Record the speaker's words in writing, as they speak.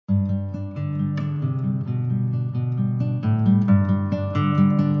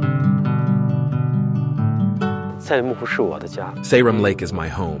Sayram Lake is my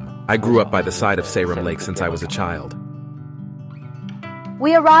home. I grew up by the side of Sayram Lake since I was a child.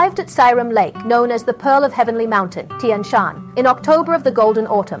 We arrived at Sayram Lake, known as the Pearl of Heavenly Mountain, Tianshan, in October of the Golden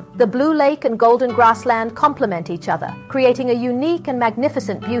Autumn. The blue lake and golden grassland complement each other, creating a unique and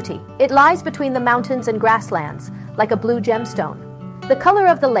magnificent beauty. It lies between the mountains and grasslands, like a blue gemstone. The color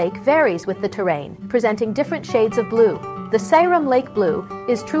of the lake varies with the terrain, presenting different shades of blue. The Sayram Lake blue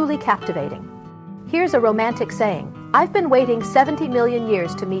is truly captivating. Here's a romantic saying: "I've been waiting 70 million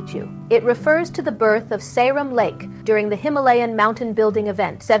years to meet you." It refers to the birth of Sayram Lake during the Himalayan mountain building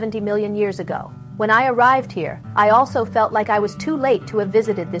event 70 million years ago. When I arrived here, I also felt like I was too late to have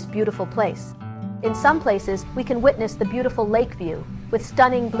visited this beautiful place. In some places, we can witness the beautiful lake view, with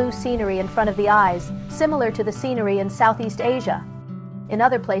stunning blue scenery in front of the eyes, similar to the scenery in Southeast Asia. In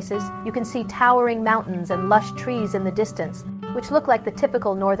other places, you can see towering mountains and lush trees in the distance, which look like the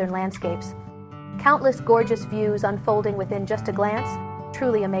typical northern landscapes. Countless gorgeous views unfolding within just a glance,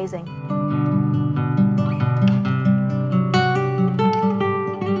 truly amazing.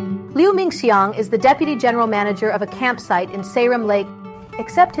 Liu Mingxiang is the Deputy General Manager of a campsite in Sayram Lake.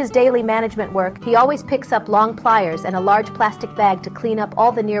 Except his daily management work, he always picks up long pliers and a large plastic bag to clean up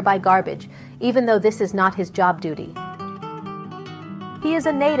all the nearby garbage, even though this is not his job duty. He is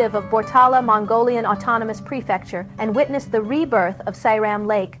a native of Bortala, Mongolian Autonomous Prefecture, and witnessed the rebirth of Sayram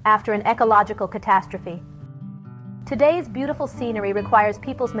Lake after an ecological catastrophe. Today's beautiful scenery requires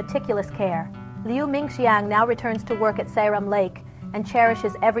people's meticulous care. Liu Mingxiang now returns to work at Sayram Lake and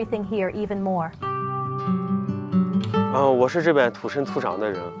cherishes everything here even more.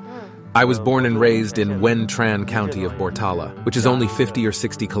 I was born and raised in Wentran County of Bortala, which is only 50 or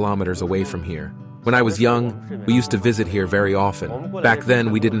 60 kilometers away from here. When I was young, we used to visit here very often. Back then,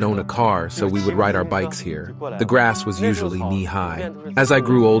 we didn't own a car, so we would ride our bikes here. The grass was usually knee-high. As I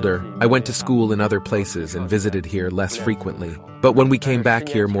grew older, I went to school in other places and visited here less frequently. But when we came back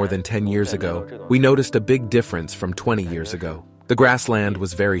here more than 10 years ago, we noticed a big difference from 20 years ago. The grassland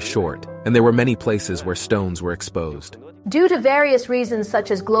was very short, and there were many places where stones were exposed. Due to various reasons such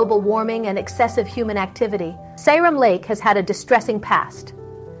as global warming and excessive human activity, Sayram Lake has had a distressing past.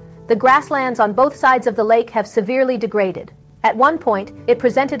 The grasslands on both sides of the lake have severely degraded. At one point, it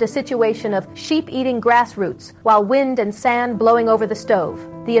presented a situation of sheep eating grass roots, while wind and sand blowing over the stove.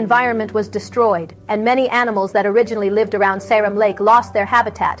 The environment was destroyed, and many animals that originally lived around Sayram Lake lost their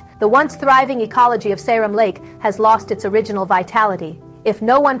habitat. The once thriving ecology of Sayram Lake has lost its original vitality. If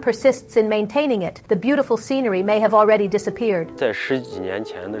no one persists in maintaining it, the beautiful scenery may have already disappeared.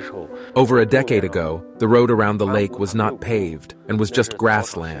 Over a decade ago, the road around the lake was not paved and was just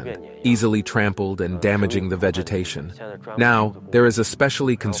grassland, easily trampled and damaging the vegetation. Now, there is a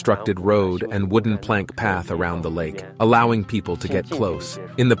specially constructed road and wooden plank path around the lake, allowing people to get close.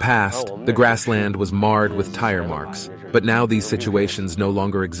 In the past, the grassland was marred with tire marks, but now these situations no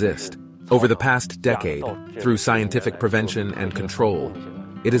longer exist. Over the past decade, through scientific prevention and control,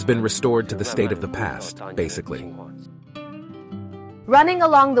 it has been restored to the state of the past, basically. Running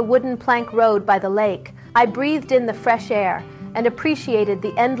along the wooden plank road by the lake, I breathed in the fresh air and appreciated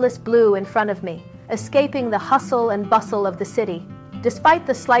the endless blue in front of me, escaping the hustle and bustle of the city. Despite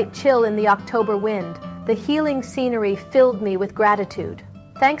the slight chill in the October wind, the healing scenery filled me with gratitude.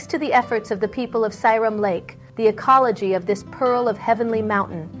 Thanks to the efforts of the people of Sayram Lake, the ecology of this pearl of heavenly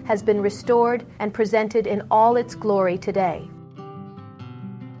mountain has been restored and presented in all its glory today.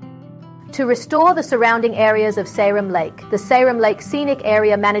 To restore the surrounding areas of Sayram Lake, the Sayram Lake Scenic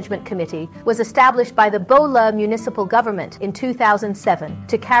Area Management Committee was established by the Bola municipal government in 2007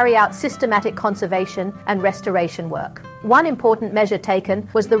 to carry out systematic conservation and restoration work. One important measure taken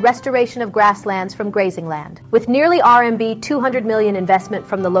was the restoration of grasslands from grazing land. With nearly RMB 200 million investment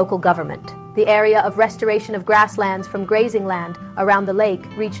from the local government, the area of restoration of grasslands from grazing land around the lake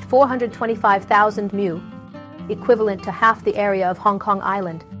reached 425,000 mu, equivalent to half the area of Hong Kong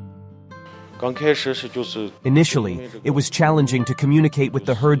Island. Initially, it was challenging to communicate with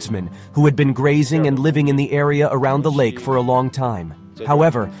the herdsmen who had been grazing and living in the area around the lake for a long time.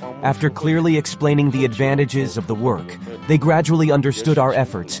 However, after clearly explaining the advantages of the work, they gradually understood our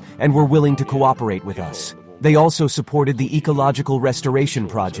efforts and were willing to cooperate with us. They also supported the ecological restoration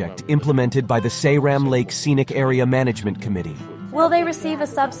project implemented by the Sayram Lake Scenic Area Management Committee. Will they receive a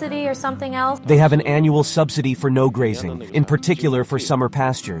subsidy or something else? They have an annual subsidy for no grazing, in particular for summer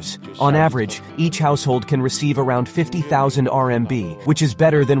pastures. On average, each household can receive around 50,000 RMB, which is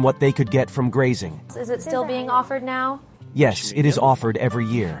better than what they could get from grazing. Is it still being offered now? Yes, it is offered every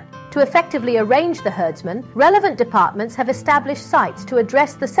year. To effectively arrange the herdsmen, relevant departments have established sites to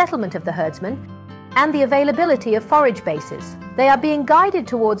address the settlement of the herdsmen. and the availability of forage bases. They are being guided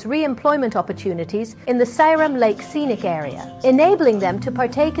towards re-employment opportunities in the Sayram Lake scenic area, enabling them to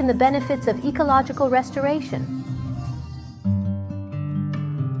partake in the benefits of ecological restoration.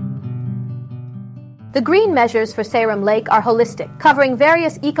 The green measures for Sayram Lake are holistic, covering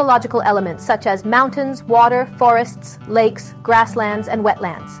various ecological elements such as mountains, water, forests, lakes, grasslands, and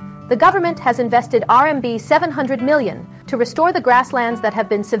wetlands. The government has invested RMB 700 million to restore the grasslands that have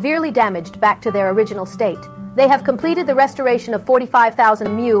been severely damaged back to their original state. They have completed the restoration of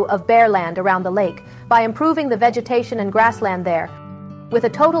 45,000 mu of bare land around the lake by improving the vegetation and grassland there, with a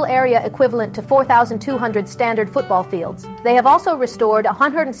total area equivalent to 4,200 standard football fields. They have also restored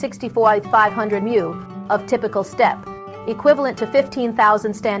 164,500 mu of typical steppe, equivalent to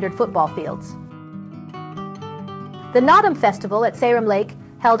 15,000 standard football fields. The Nadam Festival at Sayram Lake,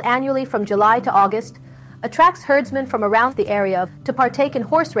 held annually from July to August, attracts herdsmen from around the area to partake in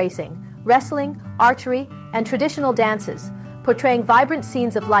horse racing, wrestling, archery, and traditional dances, portraying vibrant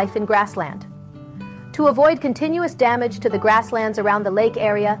scenes of life in grassland. To avoid continuous damage to the grasslands around the lake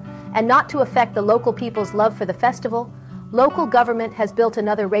area and not to affect the local people's love for the festival, local government has built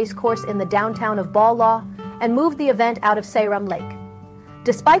another race course in the downtown of Balaw and moved the event out of Sayram Lake.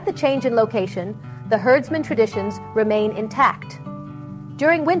 Despite the change in location, the herdsman traditions remain intact.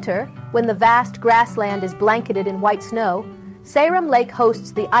 During winter, when the vast grassland is blanketed in white snow, Sayram Lake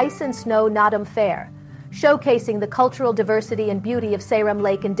hosts the Ice and Snow Nadam Fair, showcasing the cultural diversity and beauty of Sayram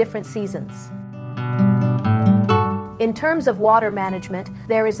Lake in different seasons. In terms of water management,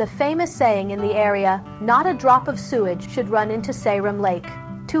 there is a famous saying in the area, "Not a drop of sewage should run into Sayram Lake."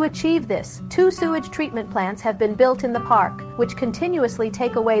 To achieve this, 2 sewage treatment plants have been built in the park, which continuously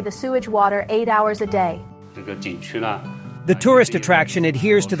take away the sewage water 8 hours a day. The tourist attraction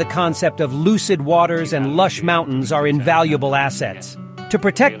adheres to the concept of lucid waters and lush mountains are invaluable assets. To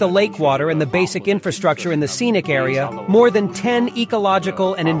protect the lake water and the basic infrastructure in the scenic area, more than 10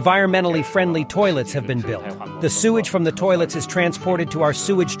 ecological and environmentally friendly toilets have been built. The sewage from the toilets is transported to our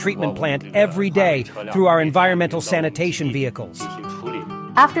sewage treatment plant every day through our environmental sanitation vehicles.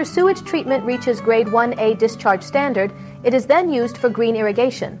 After sewage treatment reaches Grade 1A discharge standard, it is then used for green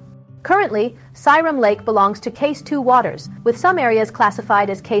irrigation. Currently, Sayram Lake belongs to Case 2 waters, with some areas classified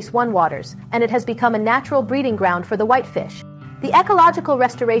as Case 1 waters, and it has become a natural breeding ground for the whitefish. The ecological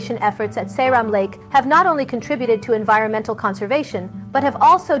restoration efforts at Sayram Lake have not only contributed to environmental conservation, but have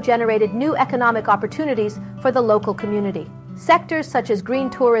also generated new economic opportunities for the local community. Sectors such as green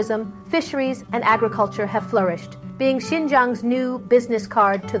tourism, fisheries, and agriculture have flourished, being Xinjiang's new business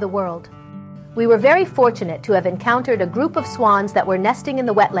card to the world. We were very fortunate to have encountered a group of swans that were nesting in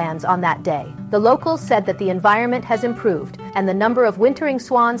the wetlands on that day. The locals said that the environment has improved and the number of wintering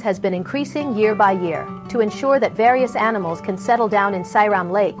swans has been increasing year by year. To ensure that various animals can settle down in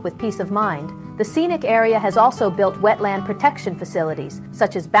Sayram Lake with peace of mind, the scenic area has also built wetland protection facilities,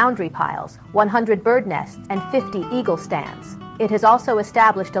 such as boundary piles, 100 bird nests, and 50 eagle stands. It has also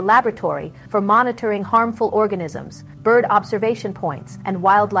established a laboratory for monitoring harmful organisms, bird observation points, and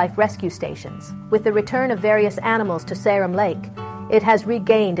wildlife rescue stations. With the return of various animals to Sayram Lake, it has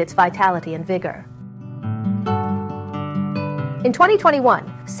regained its vitality and vigor. In 2021,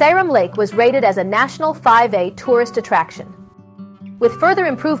 Sayram Lake was rated as a National 5A tourist attraction. With further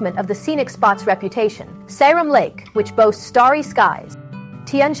improvement of the scenic spot's reputation, Sayram Lake, which boasts starry skies,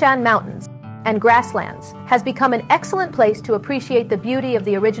 Tianshan Mountains, and grasslands, has become an excellent place to appreciate the beauty of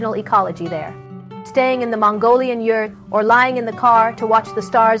the original ecology there. Staying in the Mongolian yurt or lying in the car to watch the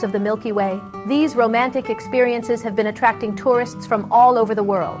stars of the Milky Way, these romantic experiences have been attracting tourists from all over the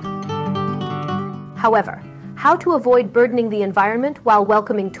world. However, how to avoid burdening the environment while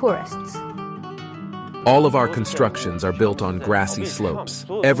welcoming tourists? All of our constructions are built on grassy slopes.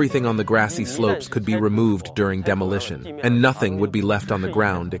 Everything on the grassy slopes could be removed during demolition, and nothing would be left on the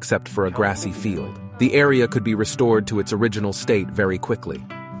ground except for a grassy field. The area could be restored to its original state very quickly.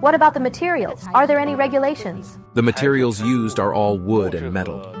 What about the materials? Are there any regulations? The materials used are all wood and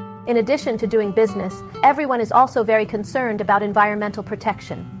metal. In addition to doing business, everyone is also very concerned about environmental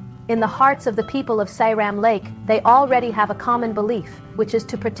protection. In the hearts of the people of Sayram Lake, they already have a common belief, which is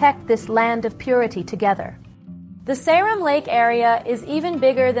to protect this land of purity together. The Sayram Lake area is even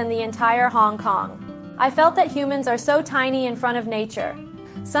bigger than the entire Hong Kong. I felt that humans are so tiny in front of nature.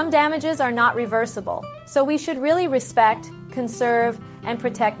 Some damages are not reversible, so we should really respect, conserve, and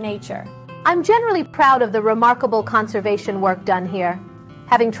protect nature. I'm generally proud of the remarkable conservation work done here.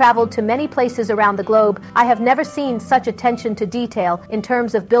 Having traveled to many places around the globe, I have never seen such attention to detail in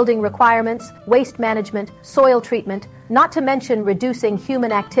terms of building requirements, waste management, soil treatment, not to mention reducing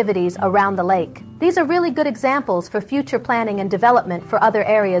human activities around the lake. These are really good examples for future planning and development for other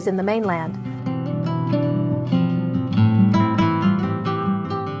areas in the mainland.